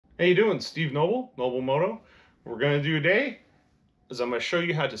How you doing? Steve Noble, Moto. What we're going to do today is I'm going to show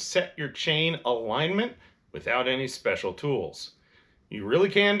you how to set your chain alignment without any special tools. You really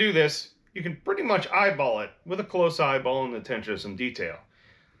can do this. You can pretty much eyeball it with a close eyeball and attention to some detail.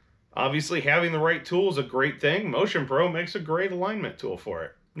 Obviously, having the right tool is a great thing. Motion Pro makes a great alignment tool for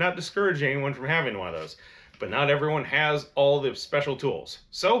it. Not discouraging anyone from having one of those, but not everyone has all the special tools.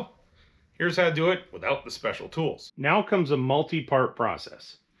 So here's how to do it without the special tools. Now comes a multi-part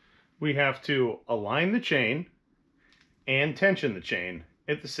process. We have to align the chain and tension the chain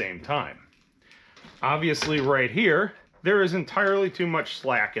at the same time. Obviously right here, there is entirely too much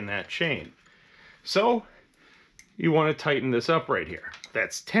slack in that chain. So you want to tighten this up right here.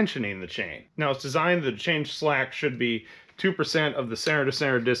 That's tensioning the chain. Now it's designed the chain slack should be 2% of the center to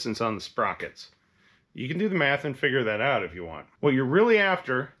center distance on the sprockets. You can do the math and figure that out if you want. What you're really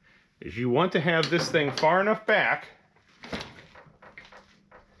after is you want to have this thing far enough back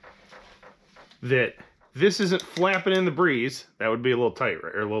that this isn't flapping in the breeze. That would be a little tight,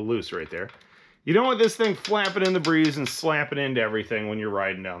 or a little loose right there. You don't want this thing flapping in the breeze and slapping into everything when you're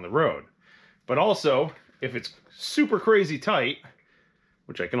riding down the road. But also, if it's super crazy tight,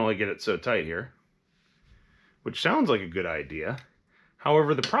 which I can only get it so tight here, which sounds like a good idea.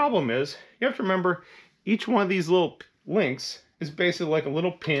 However, the problem is, you have to remember, each one of these little links is basically like a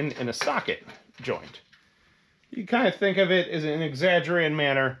little pin in a socket joint. You kind of think of it as an exaggerated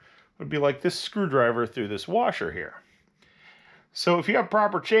manner would be like this screwdriver through this washer here. So if you have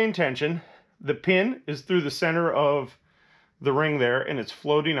proper chain tension, the pin is through the center of the ring there and it's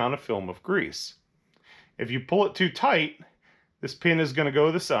floating on a film of grease. If you pull it too tight, this pin is going to go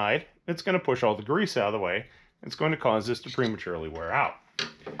to the side, it's going to push all the grease out of the way, it's going to cause this to prematurely wear out.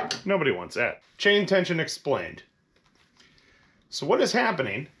 Nobody wants that. Chain tension explained. So what is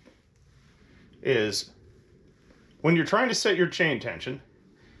happening is when you're trying to set your chain tension,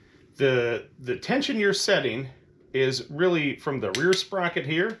 the tension you're setting is really from the rear sprocket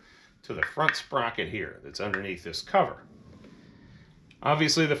here to the front sprocket here that's underneath this cover.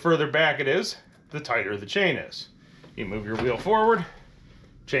 Obviously, the further back it is, the tighter the chain is. You move your wheel forward,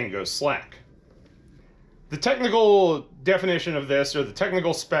 chain goes slack. The technical definition of this, or the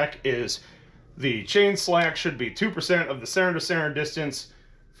technical spec, is the chain slack should be 2% of the center to center distance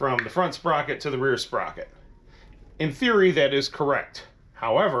from the front sprocket to the rear sprocket. In theory, that is correct.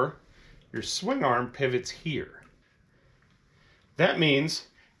 However, your swing arm pivots here. That means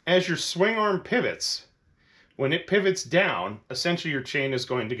as your swing arm pivots, when it pivots down, essentially your chain is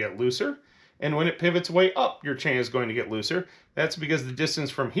going to get looser. And when it pivots way up, your chain is going to get looser. That's because the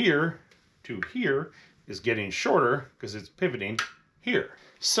distance from here to here is getting shorter because it's pivoting here.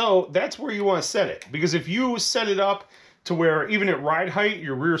 So that's where you want to set it. Because if you set it up to where even at ride height,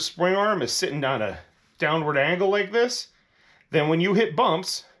 your rear swing arm is sitting on a downward angle like this, then when you hit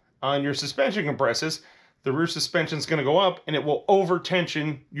bumps on your suspension compresses, the rear suspension is going to go up and it will over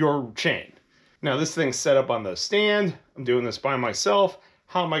tension your chain. Now this thing's set up on the stand. I'm doing this by myself.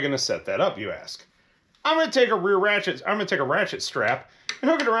 How am I going to set that up, you ask? I'm going to take a ratchet strap and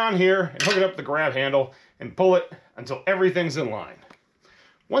hook it around here and hook it up the grab handle and pull it until everything's in line.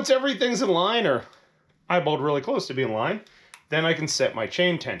 Once everything's in line, or eyeballed really close to being in line, then I can set my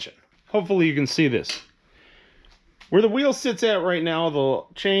chain tension. Hopefully you can see this. Where the wheel sits at right now, the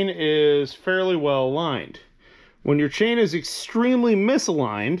chain is fairly well aligned. When your chain is extremely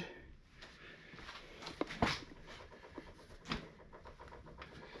misaligned,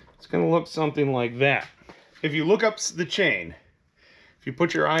 it's going to look something like that. If you look up the chain, if you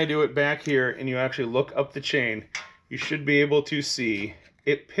put your eye to it back here and you actually look up the chain, you should be able to see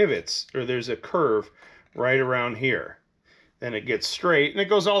it pivots, or there's a curve right around here. Then it gets straight and it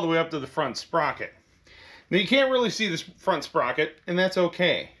goes all the way up to the front sprocket. Now you can't really see this front sprocket, and that's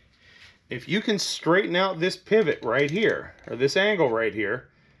okay. If you can straighten out this pivot right here, or this angle right here,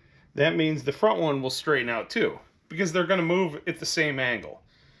 that means the front one will straighten out too, because they're going to move at the same angle.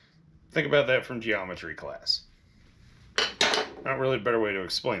 Think about that from geometry class. Not really a better way to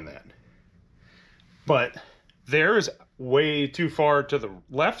explain that. But there is way too far to the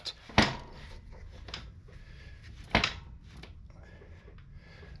left.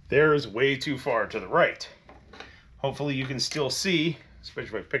 There is way too far to the right. Hopefully you can still see,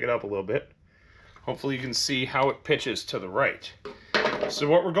 especially if I pick it up a little bit, hopefully you can see how it pitches to the right. So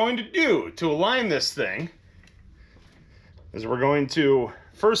what we're going to do to align this thing is we're going to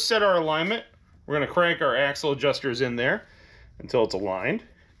first set our alignment. We're going to crank our axle adjusters in there until it's aligned,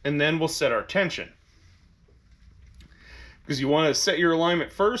 and then we'll set our tension. Because you want to set your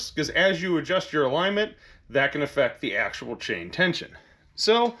alignment first, because as you adjust your alignment, that can affect the actual chain tension.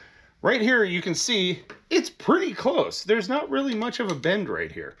 So Right here, you can see it's pretty close. There's not really much of a bend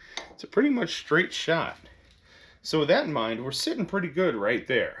right here. It's a pretty much straight shot. So with that in mind, we're sitting pretty good right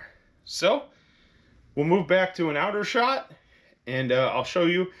there. So we'll move back to an outer shot, and I'll show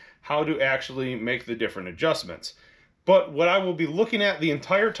you how to actually make the different adjustments. But what I will be looking at the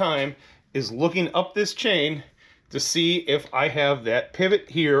entire time is looking up this chain to see if I have that pivot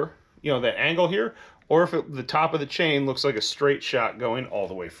here, you know, that angle here, or if the top of the chain looks like a straight shot going all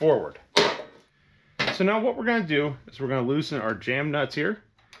the way forward. So now what we're going to do is we're going to loosen our jam nuts here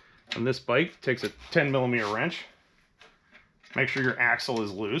on this bike. It takes a 10mm wrench. Make sure your axle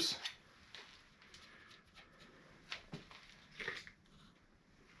is loose.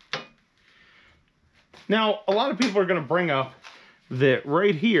 Now, a lot of people are going to bring up that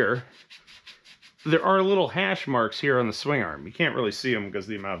right here, there are little hash marks here on the swing arm. You can't really see them because of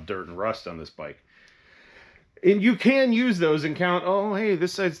the amount of dirt and rust on this bike. And you can use those and count, oh, hey,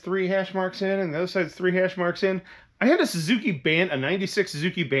 this side's 3 hash marks in and the other side's 3 hash marks in. I had a Suzuki Bandit, a 96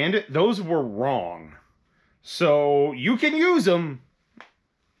 Suzuki Bandit. Those were wrong. So you can use them.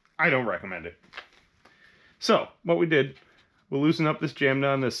 I don't recommend it. So what we did, we'll loosen up this jam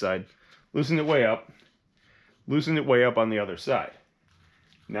nut on this side, loosen it way up, loosen it way up on the other side.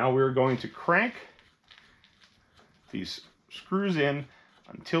 Now we're going to crank these screws in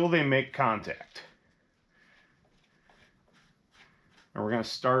until they make contact. And we're going to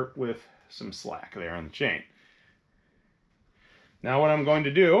start with some slack there on the chain. Now what I'm going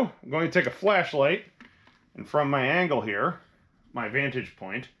to do, I'm going to take a flashlight, and from my angle here, my vantage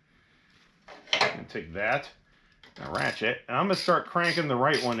point, I'm going to take that, and ratchet, and I'm going to start cranking the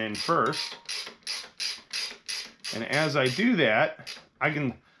right one in first. And as I do that, I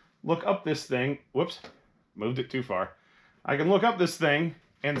can look up this thing. Whoops, moved it too far. I can look up this thing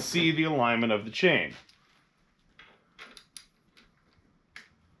and see the alignment of the chain.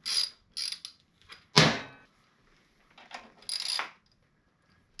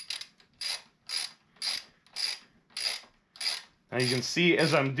 Now you can see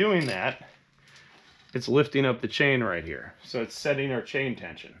as I'm doing that, it's lifting up the chain right here. So it's setting our chain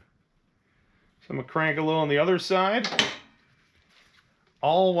tension. So I'm going to crank a little on the other side,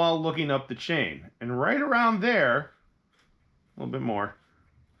 all while looking up the chain. And right around there, a little bit more,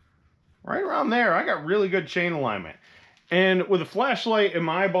 right around there, I got really good chain alignment. And with a flashlight in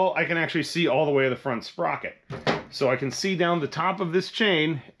my eyeball, I can actually see all the way to the front sprocket. So I can see down the top of this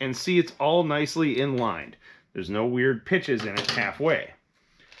chain and see it's all nicely inlined. There's no weird pitches in it halfway.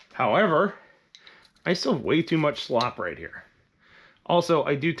 However, I still have way too much slop right here. Also,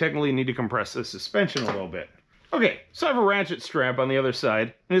 I do technically need to compress the suspension a little bit. Okay, so I have a ratchet strap on the other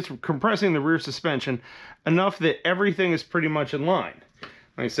side, and it's compressing the rear suspension enough that everything is pretty much in line.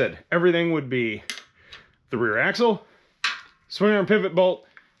 Like I said, everything would be the rear axle, swing arm pivot bolt,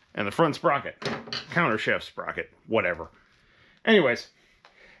 and the front sprocket. Countershaft sprocket, whatever. Anyways,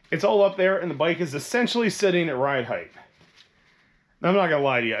 it's all up there, and the bike is essentially sitting at ride height. Now, I'm not going to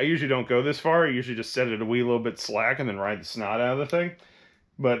lie to you. I usually don't go this far. I usually just set it a wee little bit slack and then ride the snot out of the thing.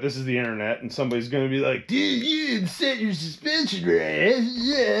 But this is the internet, and somebody's going to be like, dude, you didn't set your suspension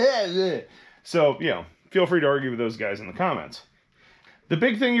right. So, you know, feel free to argue with those guys in the comments. The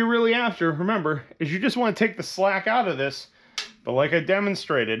big thing you're really after, remember, is you just want to take the slack out of this. But like I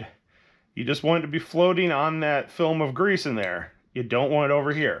demonstrated, you just want it to be floating on that film of grease in there. You don't want it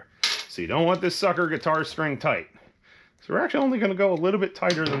over here. So you don't want this sucker guitar string tight. So we're actually only going to go a little bit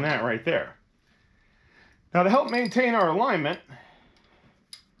tighter than that right there. Now to help maintain our alignment,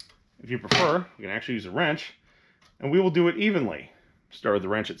 if you prefer, you can actually use a wrench, and we will do it evenly. Start with the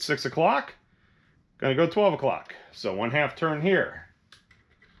wrench at 6 o'clock, going to go 12 o'clock. So 1/2 turn here,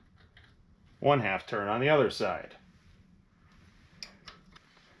 1/2 turn on the other side.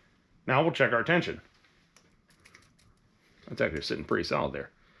 Now we'll check our tension. That's actually sitting pretty solid there.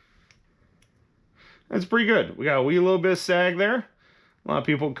 That's pretty good. We got a wee little bit of sag there. A lot of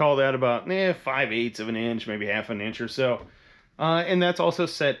people call that about 5/8 of an inch, maybe 1/2 an inch or so. And that's also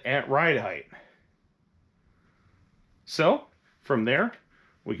set at ride height. So from there,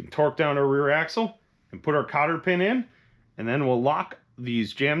 we can torque down our rear axle and put our cotter pin in, and then we'll lock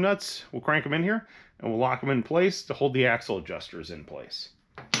these jam nuts. We'll crank them in here, and we'll lock them in place to hold the axle adjusters in place.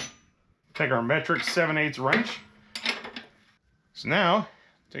 Take our metric 7/8 wrench. So now,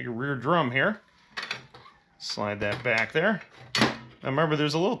 take a rear drum here. Slide that back there. Now remember,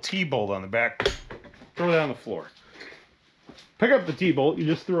 there's a little T-bolt on the back. Throw that on the floor. Pick up the T-bolt you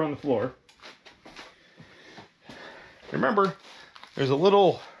just threw on the floor. Remember, there's a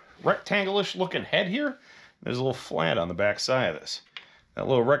little rectangle-ish looking head here. There's a little flat on the back side of this. That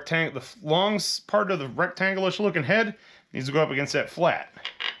little rectangle, the long part of the rectangle-ish looking head needs to go up against that flat.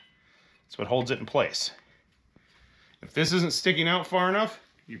 That's what holds it in place. If this isn't sticking out far enough,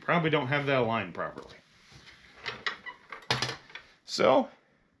 you probably don't have that aligned properly. So,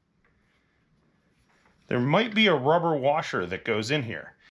 there might be a rubber washer that goes in here.